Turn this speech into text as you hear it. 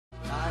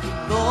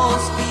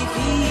boschi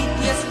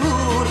fitti e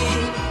scuri,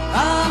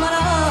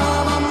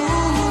 cameravamo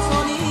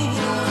Mussolini,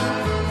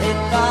 e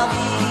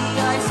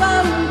via e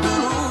Santo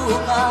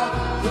Luca,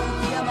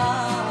 tutti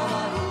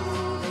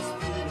amavano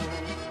destino.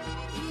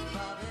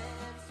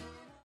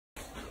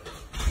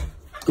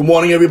 Good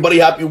morning, everybody.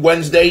 Happy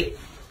Wednesday.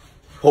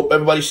 Hope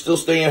everybody's still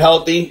staying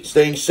healthy,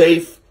 staying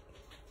safe.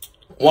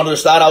 Wanted to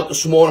start out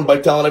this morning by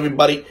telling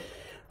everybody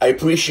I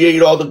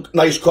appreciate all the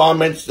nice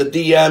comments, the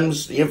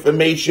DMs, the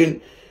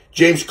information.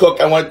 James Cook,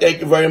 I want to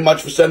thank you very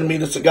much for sending me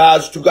the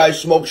cigars. Two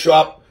Guys Smoke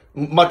Shop,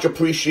 much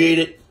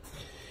appreciated.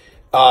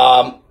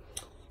 And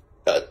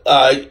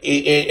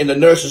the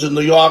nurses in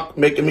New York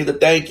making me the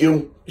thank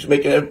you. He's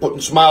putting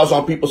smiles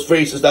on people's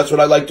faces. That's what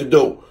I like to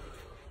do.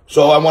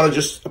 So I want to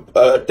just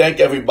thank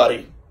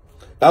everybody.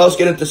 Now let's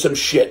get into some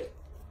shit.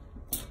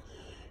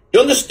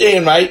 You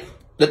understand, right,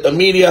 that the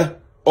media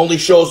only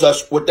shows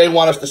us what they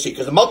want us to see,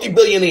 because the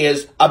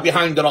multi-billionaires are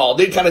behind it all.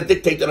 They kind of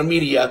dictate to the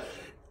media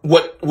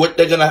what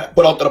they're going to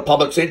put out to the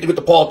public. Same thing with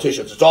the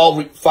politicians. It's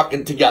all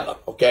fucking together,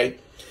 okay?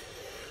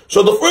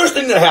 So the first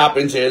thing that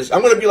happens is,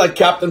 I'm going to be like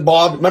Captain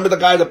Bob. Remember the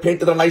guy that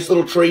painted a nice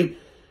little tree?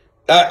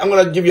 I'm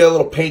going to give you a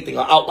little painting,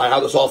 an outline,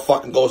 how this all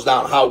fucking goes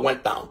down, how it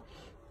went down.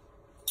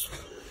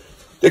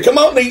 They come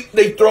out and we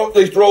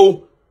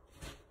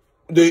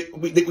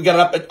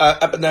got an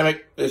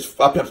epidemic, this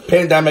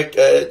pandemic,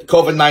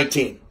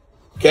 COVID-19.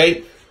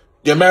 Okay?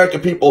 The American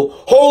people,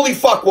 holy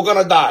fuck, we're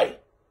gonna die.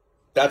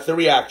 That's the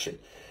reaction.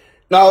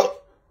 Now,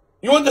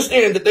 you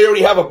understand that they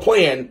already have a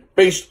plan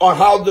based on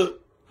how the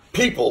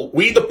people,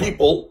 we the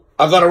people,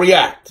 are gonna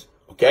react.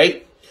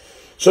 Okay?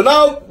 So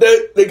now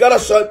they got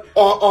us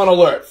on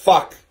alert.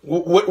 Fuck.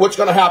 What's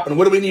gonna happen?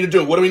 What do we need to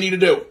do? What do we need to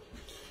do?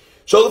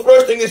 So the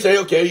first thing they say,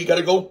 okay, you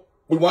gotta go,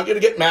 we want you to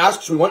get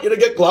masks, we want you to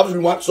get gloves, we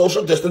want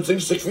social distancing,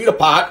 6 feet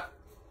apart.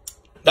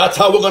 That's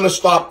how we're gonna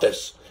stop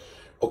this.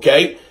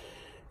 Okay?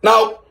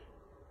 Now,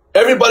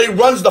 everybody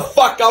runs the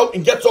fuck out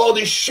and gets all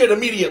this shit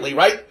immediately,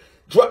 right?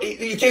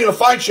 You can't even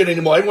find shit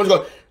anymore. Everyone's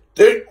going,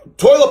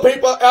 toilet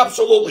paper,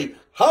 absolutely.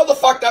 How the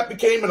fuck that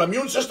became an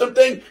immune system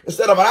thing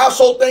instead of an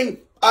asshole thing,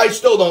 I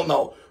still don't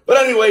know. But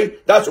anyway,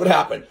 that's what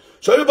happened.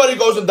 So everybody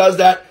goes and does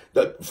that.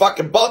 The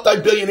fucking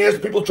multi-billionaires,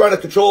 the people trying to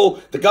control,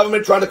 the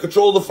government trying to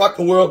control the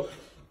fucking world,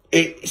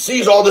 it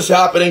sees all this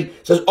happening,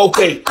 says,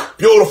 okay,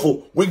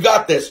 beautiful, we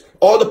got this.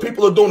 All the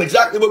people are doing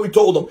exactly what we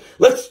told them.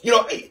 Let's,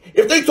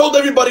 if they told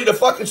everybody to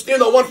fucking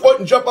stand on one foot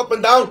and jump up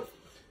and down,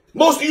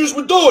 most of you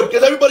would do it,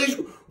 because everybody's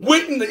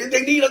waiting,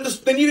 they need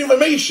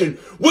information.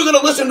 We're going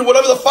to listen to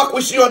whatever the fuck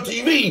we see on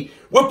TV.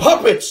 We're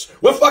puppets.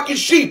 We're fucking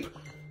sheep.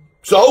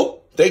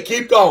 So, they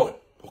keep going,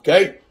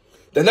 okay?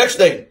 The next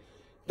thing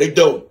they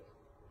do,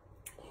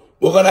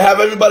 we're going to have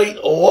everybody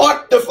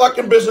lock the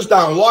fucking business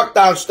down, lock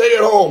down, stay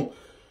at home.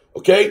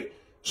 Okay,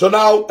 so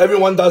now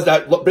everyone does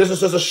that.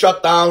 Businesses are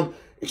shut down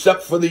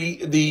except for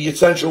the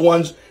essential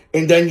ones,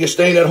 and then you're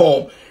staying at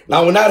home.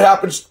 Now, when that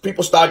happens,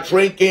 people start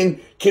drinking,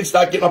 kids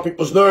start getting on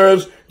people's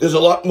nerves. There's a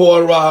lot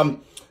more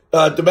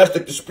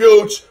domestic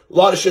disputes. A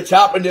lot of shit's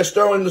happening. They're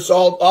stirring this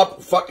all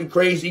up. Fucking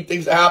crazy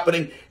things are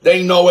happening.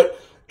 They know it,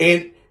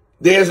 and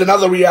there's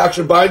another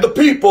reaction by the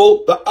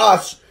people,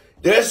 us.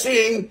 They're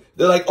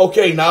like,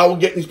 okay, now we're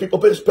getting these people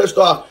pissed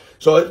off.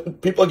 So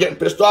people are getting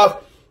pissed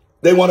off.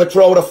 They want to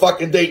throw the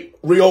fucking date,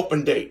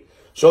 reopen date.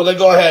 So they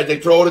go ahead,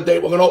 they throw the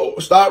date. We're going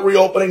to start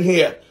reopening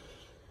here.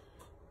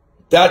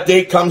 That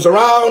date comes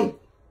around.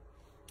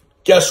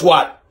 Guess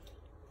what?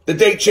 The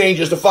date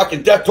changes. The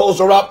fucking death tolls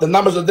are up. The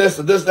numbers of this,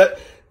 that.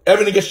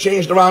 Everything gets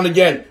changed around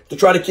again to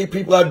try to keep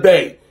people at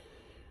bay.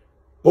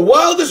 But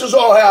while this is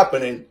all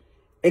happening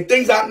and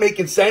things aren't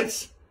making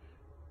sense,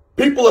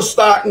 people are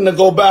starting to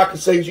go back and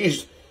say,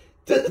 geez,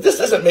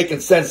 this isn't making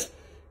sense.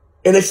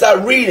 And they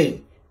start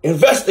reading,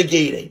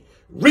 investigating,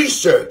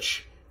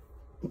 research,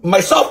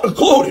 myself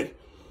included,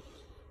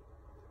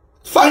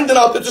 finding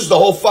out that this is the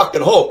whole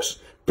fucking hoax.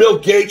 Bill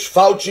Gates,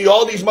 Fauci,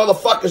 all these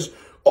motherfuckers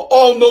are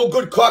all no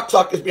good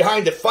cocksuckers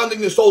behind it, funding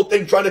this whole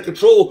thing, trying to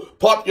control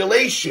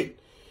population,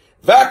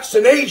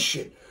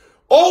 vaccination,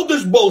 all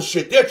this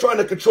bullshit. They're trying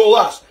to control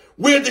us.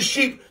 We're the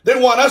sheep. They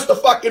want us to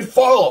fucking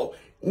follow.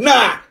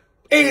 Nah,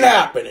 ain't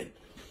happening.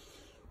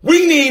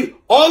 We need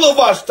all of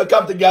us to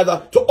come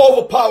together to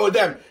overpower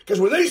them. Because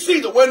when they see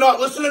that we're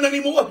not listening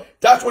anymore,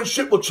 that's when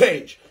shit will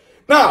change.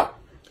 Now,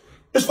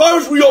 as far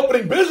as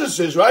reopening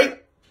businesses, right?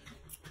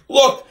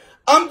 Look,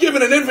 I'm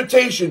giving an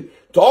invitation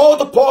to all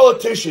the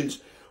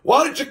politicians.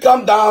 Why don't you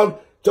come down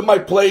to my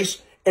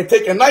place and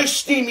take a nice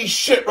steamy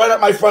shit right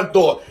at my front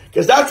door?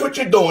 Because that's what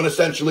you're doing,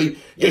 essentially.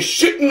 You're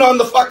shitting on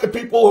the fucking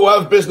people who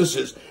have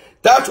businesses.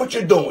 That's what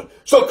you're doing.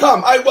 So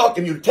come, I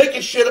welcome you. Take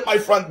a shit at my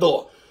front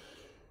door.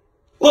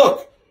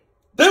 Look.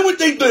 Then what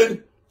they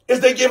did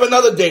is they give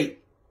another date.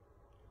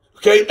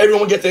 Okay,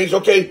 everyone gets things.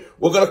 Okay,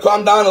 we're going to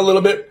calm down a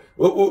little bit.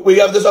 We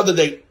have this other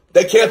date.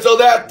 They cancel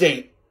that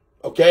date.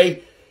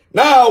 Okay,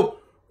 now,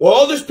 well,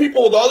 all these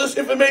people with all this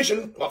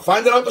information,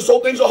 finding out this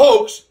whole thing's a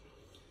hoax.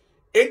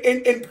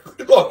 And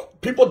look,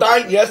 people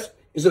dying, yes.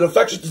 Is it an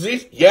infectious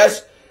disease?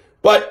 Yes.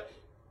 But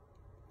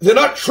they're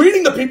not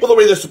treating the people the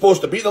way they're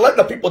supposed to be. They're letting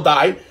the people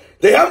die.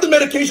 They have the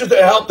medications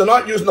that help. They're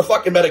not using the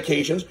fucking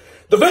medications.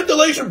 The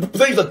ventilation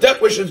things, the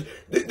death wishes,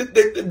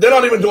 they're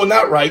not even doing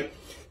that right.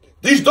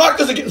 These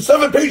doctors are getting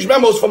 7-page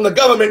memos from the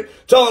government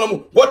telling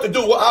them what to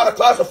do, how to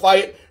classify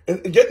it,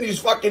 and getting these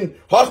fucking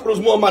hospitals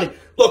more money.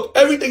 Look,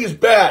 everything is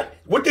bad.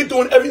 What they're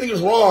doing, everything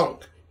is wrong.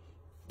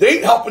 They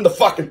ain't helping the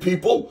fucking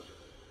people.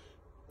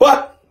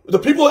 But the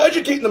people are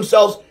educating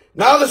themselves.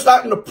 Now they're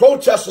starting to,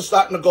 protests are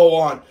starting to go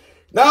on.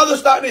 Now they're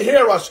starting to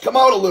hear us come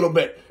out a little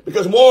bit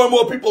because more and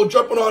more people are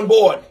jumping on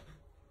board.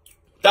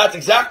 That's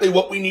exactly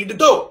what we need to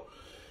do.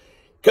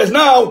 Because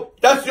now,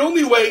 that's the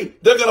only way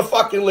they're going to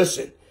fucking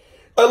listen.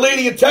 A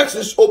lady in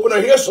Texas opened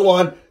her hair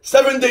salon,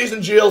 7 days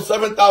in jail,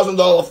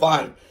 $7,000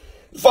 fine.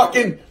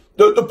 Fucking,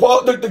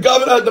 the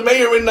governor, the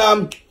mayor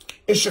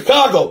in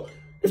Chicago,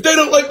 if they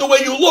don't like the way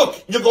you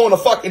look, you're going to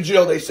fucking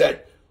jail, they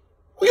said.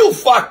 Well, you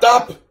fucked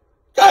up.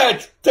 Go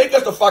ahead, take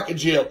us to fucking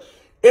jail.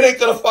 It ain't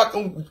going to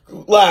fucking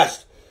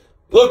last.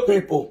 Look,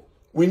 people,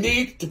 we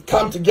need to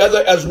come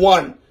together as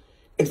one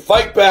and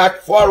fight back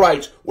for our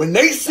rights. When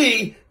they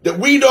see that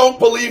we don't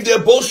believe their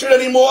bullshit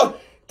anymore,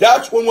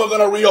 that's when we're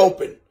going to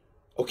reopen.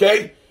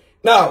 Okay?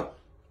 Now,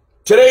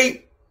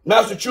 today,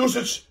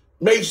 Massachusetts,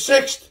 May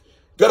 6th,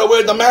 got to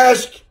wear the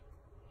mask.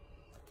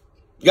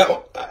 You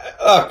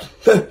got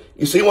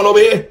you see one over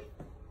here?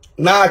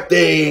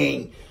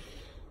 Nothing.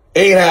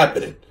 Ain't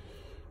happening.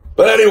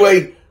 But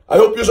anyway, I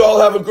hope you all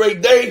have a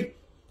great day.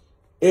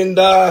 And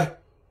try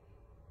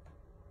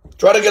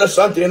to get a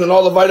suntan and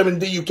all the vitamin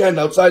D you can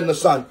outside in the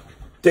sun.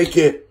 Take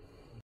care.